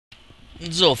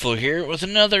Zolfo here with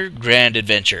another grand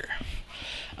adventure.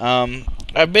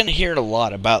 I've been hearing a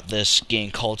lot about this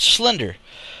game called Slender.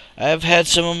 I've had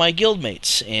some of my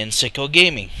guildmates in Sicko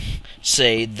Gaming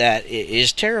say that it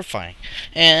is terrifying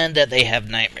and that they have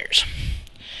nightmares.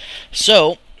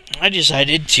 So, I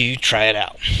decided to try it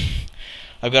out.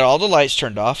 I've got all the lights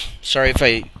turned off. Sorry if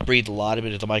I breathe a lot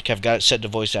into the mic. I've got it set to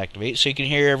voice activate so you can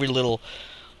hear every little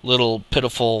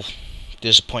pitiful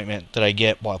disappointment that I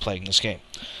get while playing this game.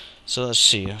 So let's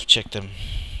see. I've checked them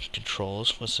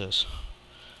controls. What's this?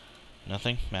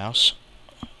 Nothing. Mouse.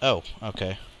 Oh,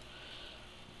 okay.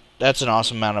 That's an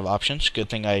awesome amount of options. Good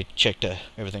thing I checked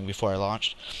everything before I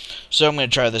launched. So I'm going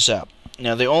to try this out.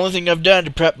 Now, the only thing I've done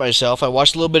to prep myself, I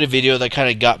watched a little bit of video that kind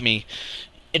of got me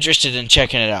interested in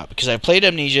checking it out. Because I played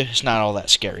Amnesia. It's not all that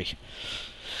scary.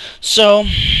 So,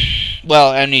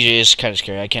 well, Amnesia is kind of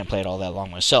scary. I can't play it all that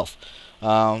long myself.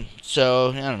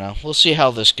 So, I don't know. We'll see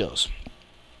how this goes.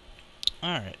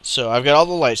 Alright, so I've got all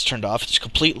the lights turned off. It's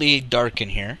completely dark in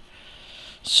here.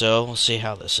 So, we'll see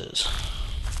how this is.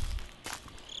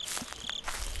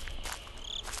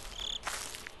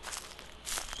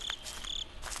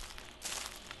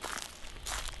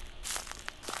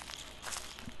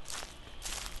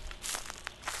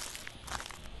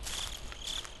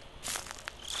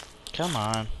 Come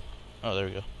on. Oh, there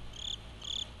we go.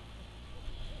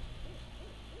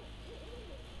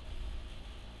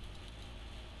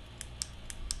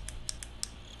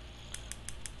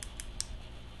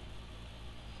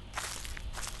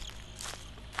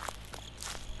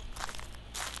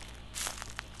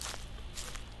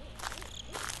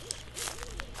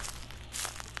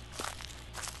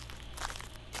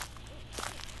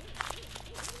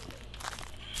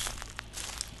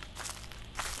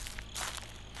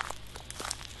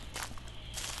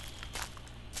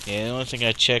 Yeah, the only thing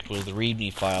I checked was the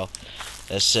README file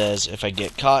that says if I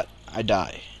get caught, I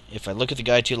die. If I look at the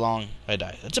guy too long, I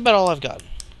die. That's about all I've gotten.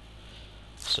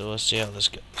 So let's see how this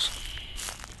goes.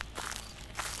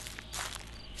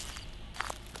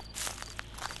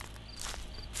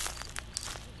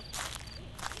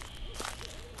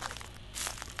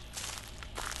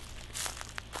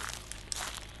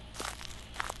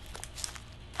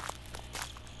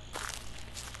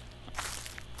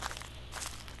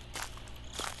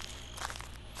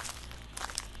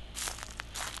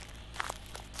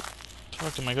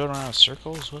 Fuck, am I going around in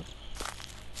circles? What?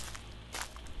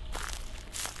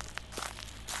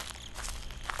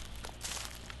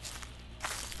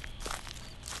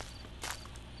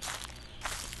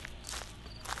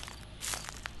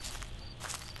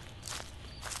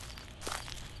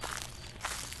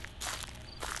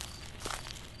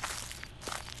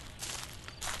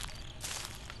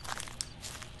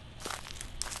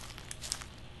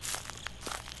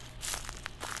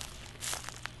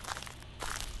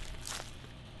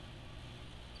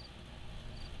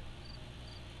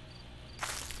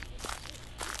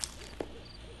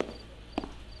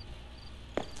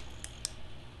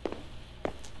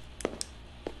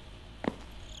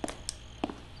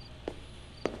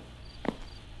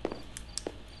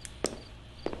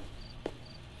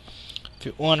 If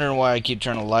you're wondering why I keep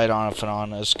turning the light on and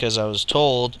on, it's because I was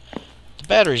told the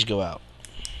batteries go out.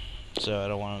 So I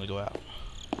don't want them to go out.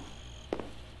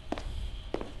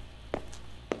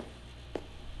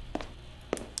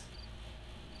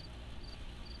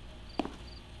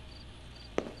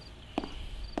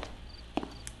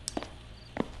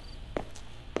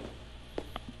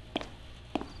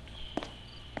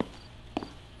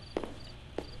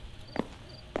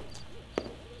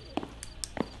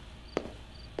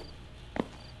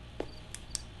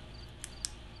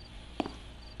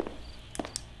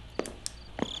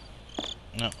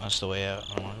 No, that's the way out.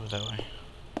 I don't want to go that way.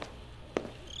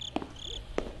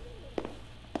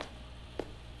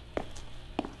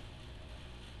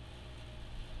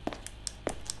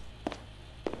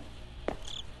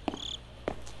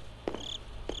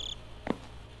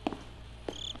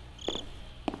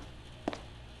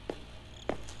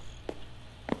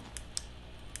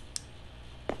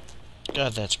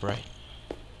 God, that's bright.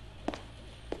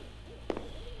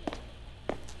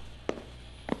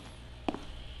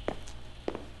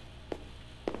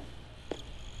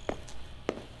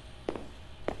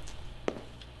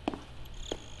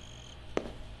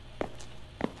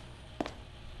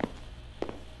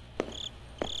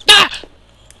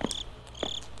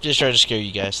 Just try to scare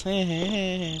you guys.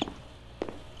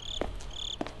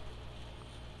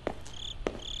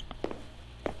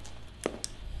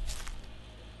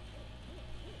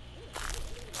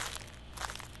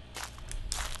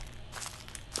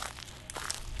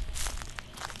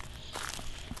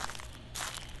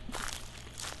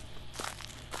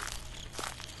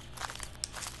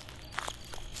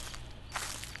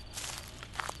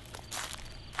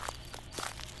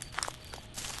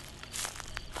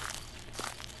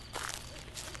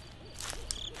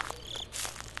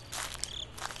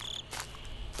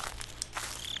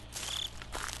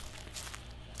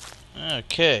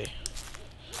 Okay.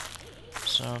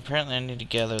 So apparently I need to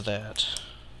gather that.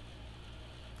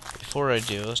 Before I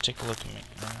do, let's take a look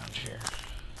around here.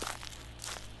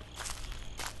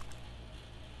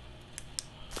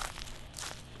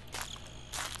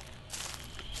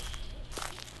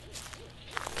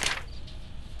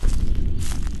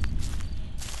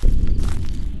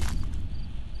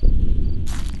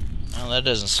 Well, that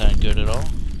doesn't sound good at all.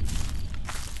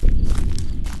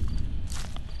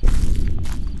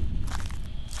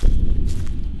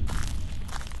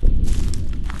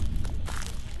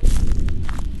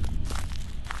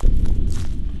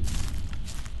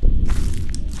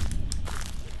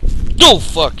 Oh,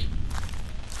 fuck!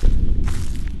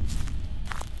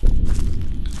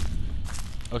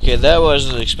 Okay, that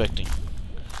wasn't expecting.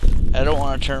 I don't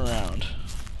want to turn around.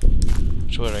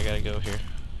 Which way do I gotta go here?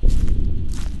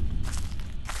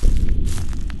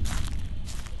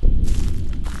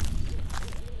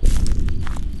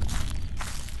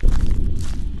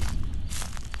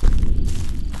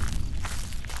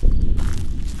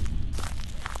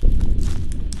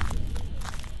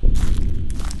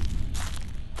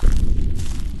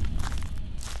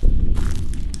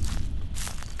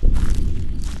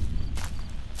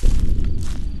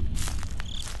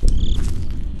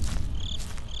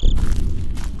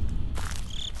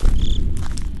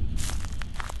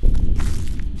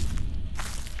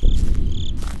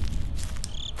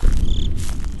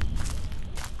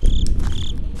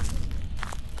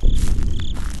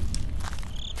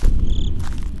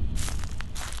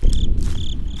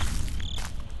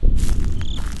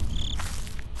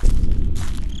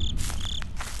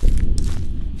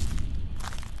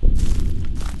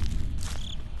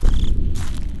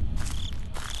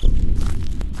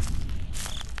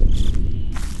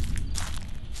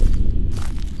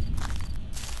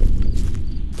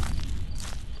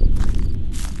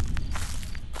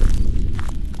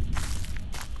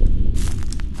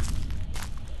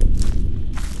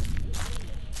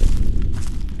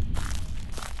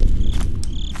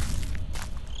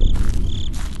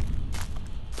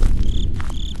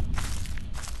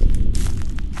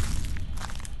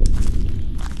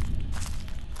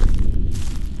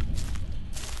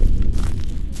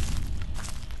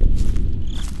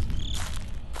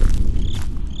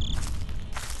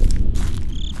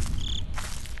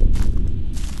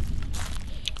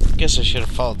 Guess I should have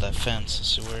followed that fence. Let's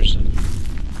see, where is it?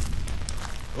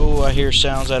 Oh, I hear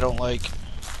sounds I don't like.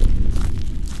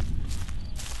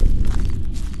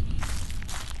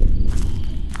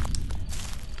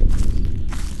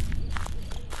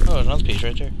 Oh, another piece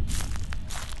right there.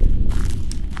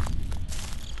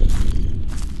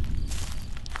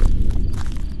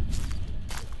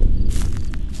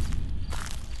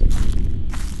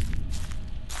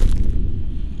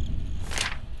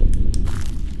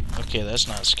 Okay, that's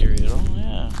not scary at all,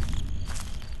 yeah.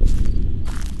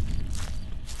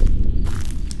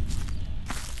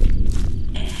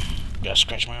 Gotta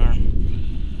scratch my arm.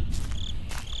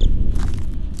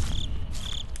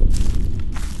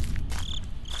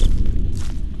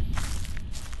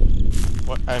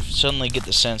 What? I suddenly get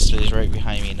the sense that he's right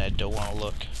behind me and I don't want to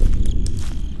look.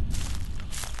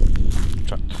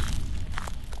 Truck.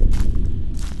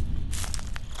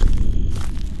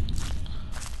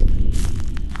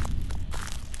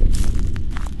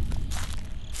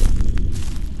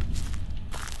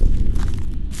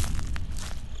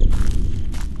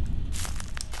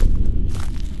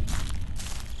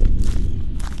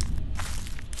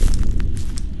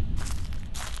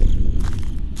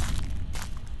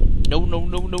 No, no,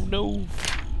 no, no, no.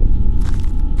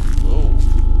 Whoa.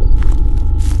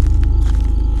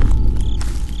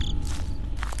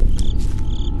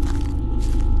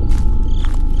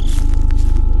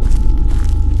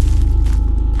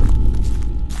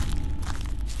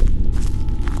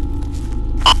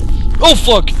 Oh,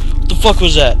 fuck! What the fuck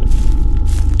was that?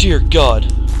 Dear God.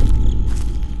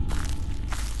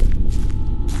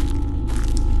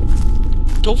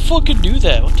 Don't fucking do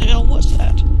that. What the hell was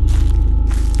that?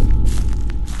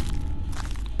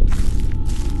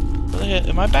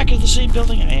 Am I back in the same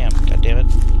building? I am. God damn it.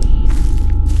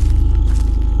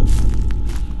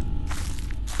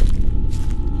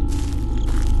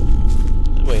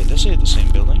 Wait, this ain't the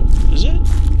same building, is it?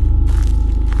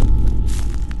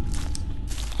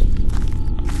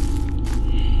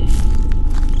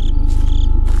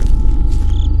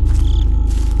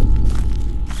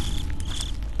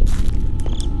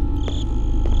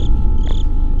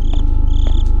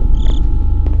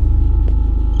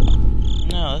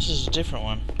 No, this is a different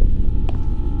one.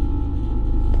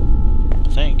 I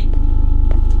think.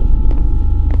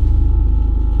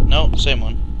 No, same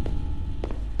one.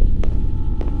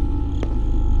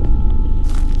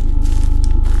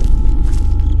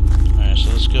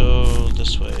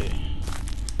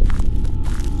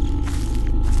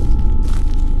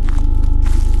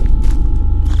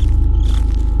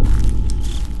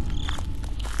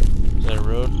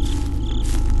 road?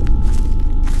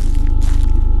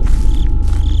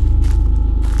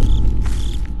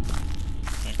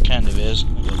 It kind of is.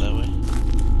 I'll go that way.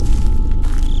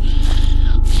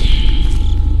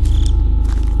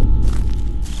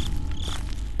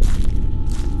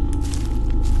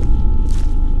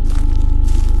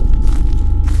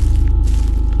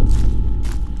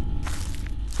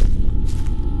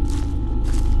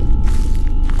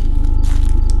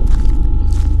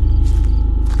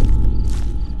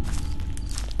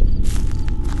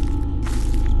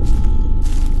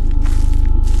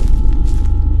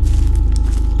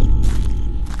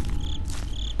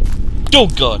 Oh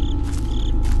god!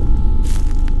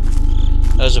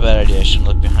 That was a bad idea, I shouldn't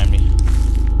look behind me.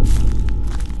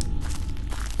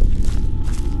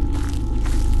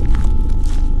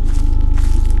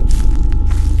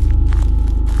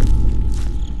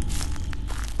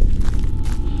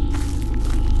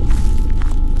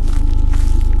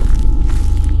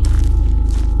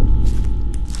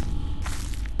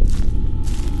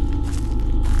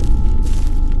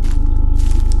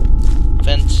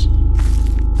 Fence.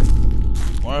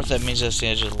 I wonder if that means that's the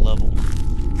edge of the level.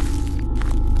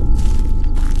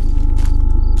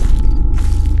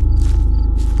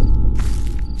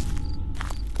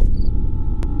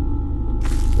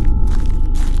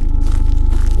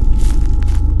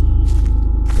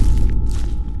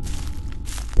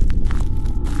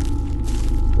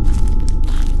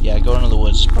 Yeah, going into the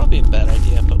woods is probably a bad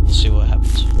idea, but we'll see what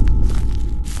happens.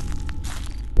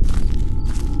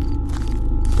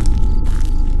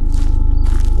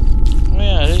 Oh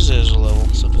yeah, it is a level,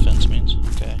 so the fence means.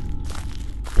 Okay.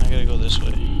 I gotta go this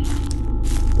way.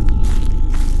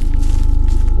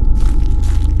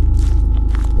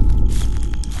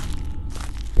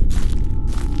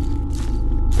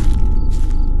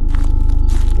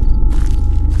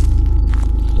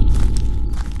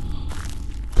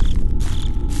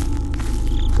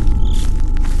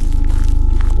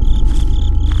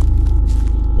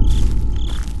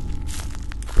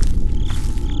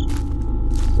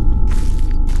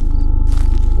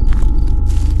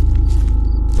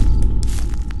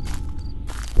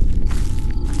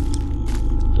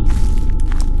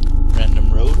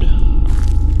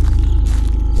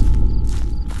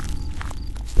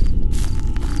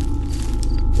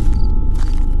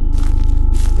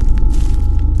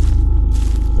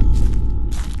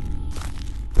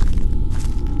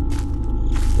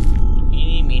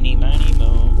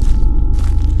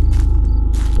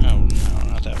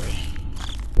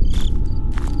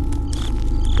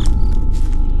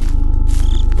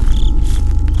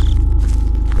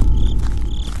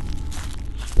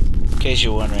 In case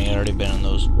you're wondering, I'd already been on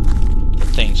those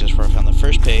things. That's where I found the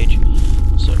first page.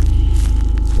 So.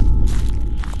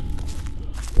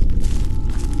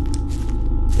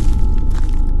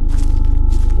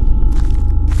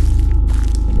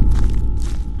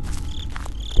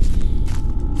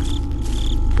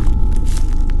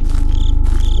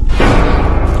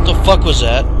 What the fuck was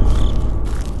that?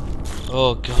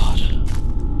 Oh god.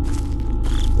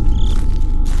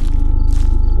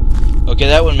 Okay,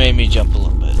 that one made me jump a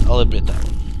little bit. I'll admit that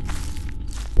one.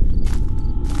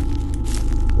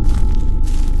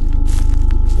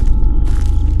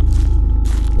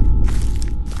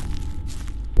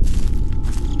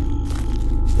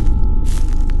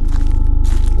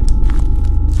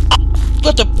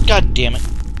 What the? God damn it.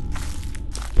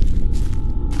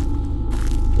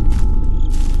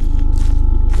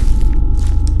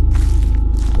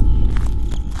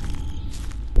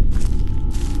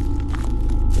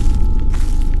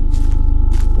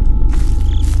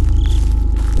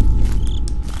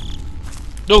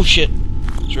 Oh shit!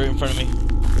 It's right in front of me.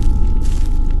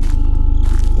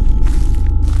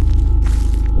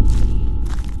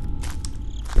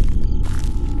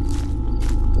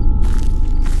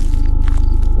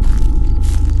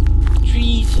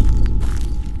 Trees!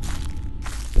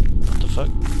 What the fuck?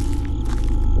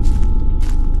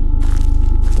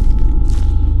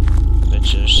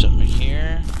 Bet you there's something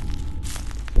here.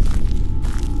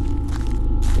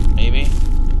 Maybe?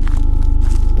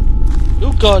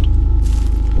 Oh god!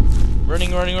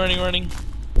 Running, running, running, running.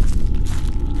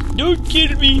 Don't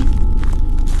kill me!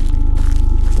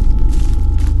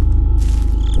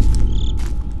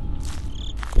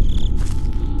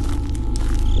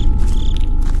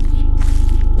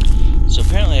 So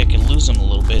apparently I can lose them a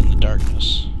little bit in the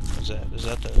darkness. What's that? Is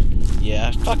that the...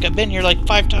 Yeah, fuck, I've been here like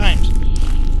 5 times.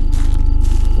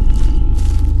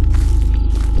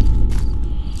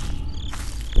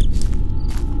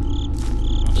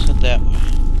 Let's head that way.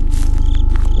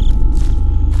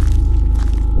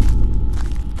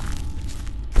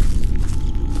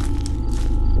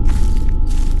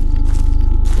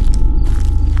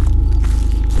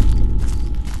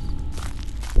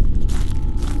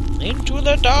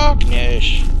 into the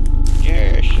darkness.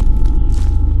 Yes.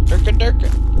 Durka durka.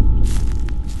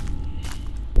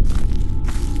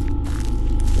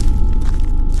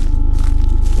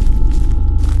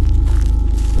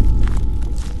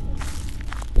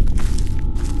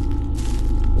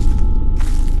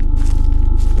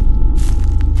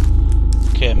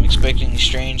 Okay, I'm expecting a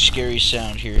strange, scary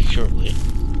sound here shortly.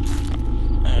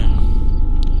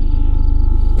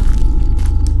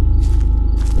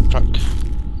 Truck.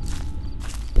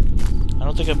 I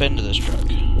don't think I've been to this truck.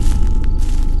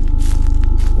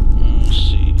 Let's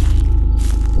see.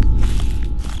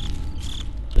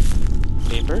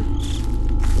 Paper.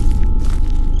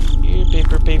 Here,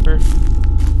 paper, paper.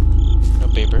 No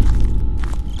paper.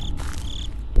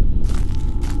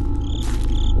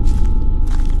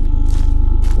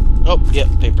 Oh, yep,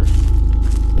 paper.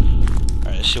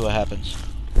 Alright, let's see what happens.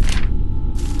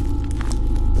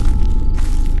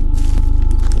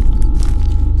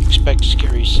 Expect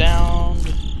scary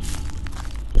sound.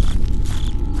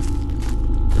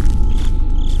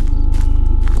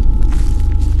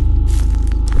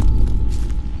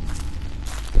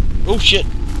 Oh shit.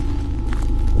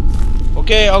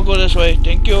 Okay, I'll go this way.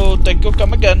 Thank you,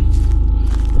 come again.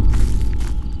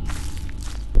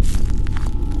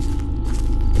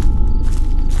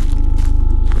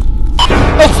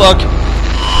 Oh fuck!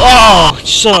 Oh,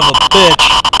 son of a bitch!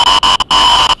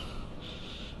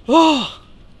 Oh,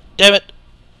 damn it!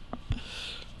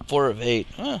 4 of 8.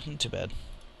 Oh, not too bad.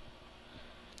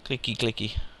 Clicky,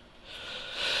 clicky.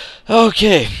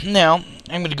 Okay, now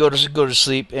I'm gonna go to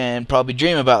sleep and probably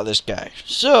dream about this guy.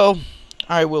 So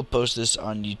I will post this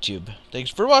on YouTube. Thanks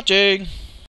for watching.